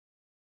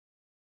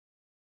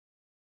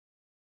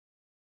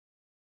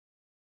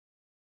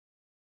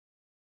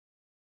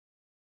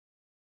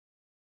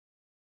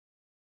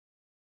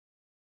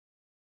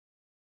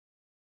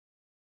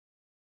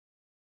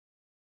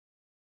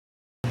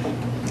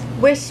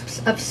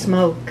Wisps of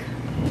smoke.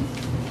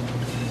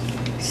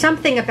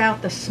 Something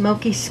about the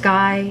smoky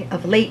sky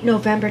of late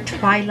November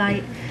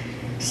twilight,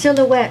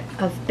 silhouette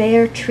of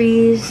bare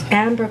trees,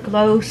 amber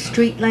glow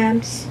street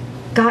lamps,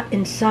 got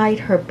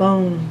inside her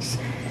bones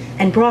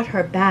and brought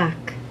her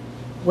back,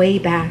 way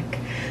back,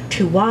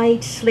 to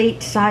wide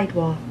slate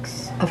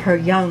sidewalks of her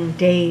young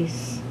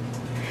days.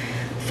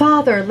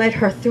 Father led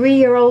her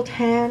 3-year-old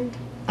hand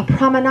a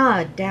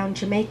promenade down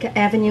Jamaica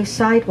Avenue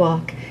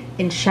sidewalk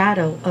in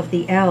shadow of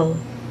the L.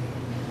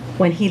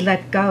 When he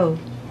let go,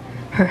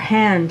 her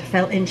hand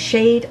fell in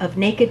shade of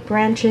naked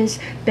branches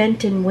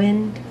bent in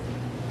wind.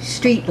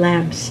 Street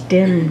lamps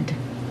dimmed.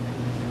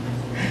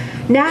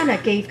 Nana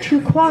gave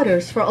 2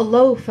 quarters for a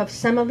loaf of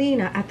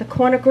semolina at the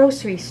corner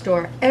grocery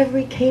store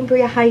every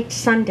Cambria Heights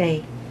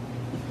Sunday,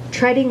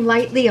 treading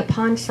lightly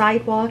upon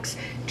sidewalks,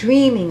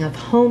 dreaming of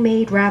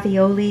homemade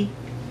ravioli,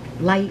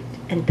 light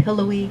and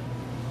pillowy.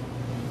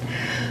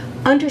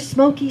 Under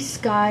smoky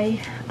sky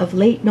of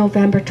late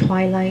November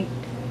twilight,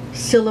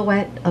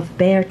 silhouette of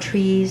bare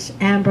trees,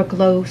 amber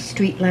glow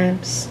street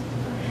lamps,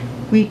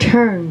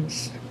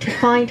 returns to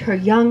find her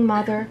young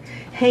mother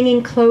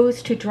hanging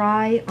clothes to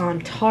dry on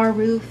tar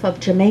roof of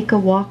Jamaica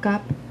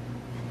walk-up,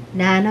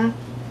 Nana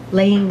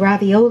laying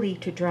ravioli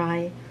to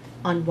dry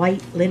on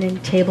white linen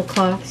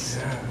tablecloths.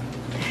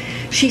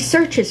 She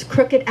searches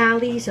crooked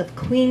alleys of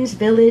Queens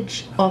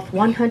Village off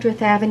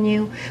 100th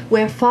Avenue,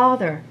 where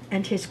father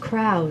and his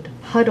crowd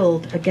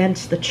huddled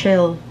against the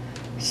chill,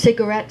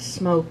 cigarette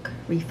smoke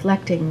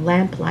reflecting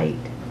lamplight.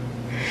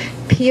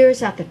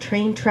 Peers at the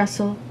train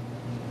trestle,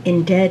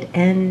 in dead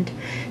end,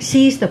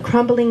 sees the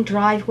crumbling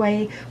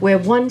driveway where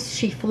once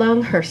she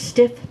flung her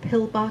stiff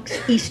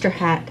pillbox Easter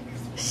hat,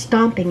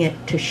 stomping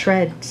it to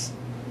shreds.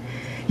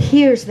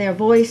 Hears their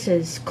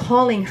voices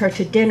calling her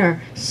to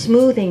dinner,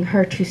 smoothing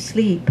her to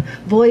sleep,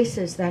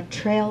 voices that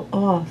trail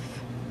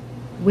off,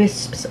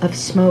 wisps of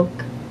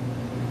smoke,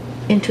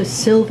 into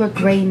silver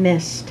gray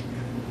mist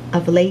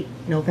of late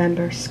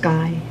November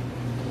sky.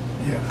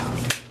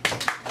 Yeah.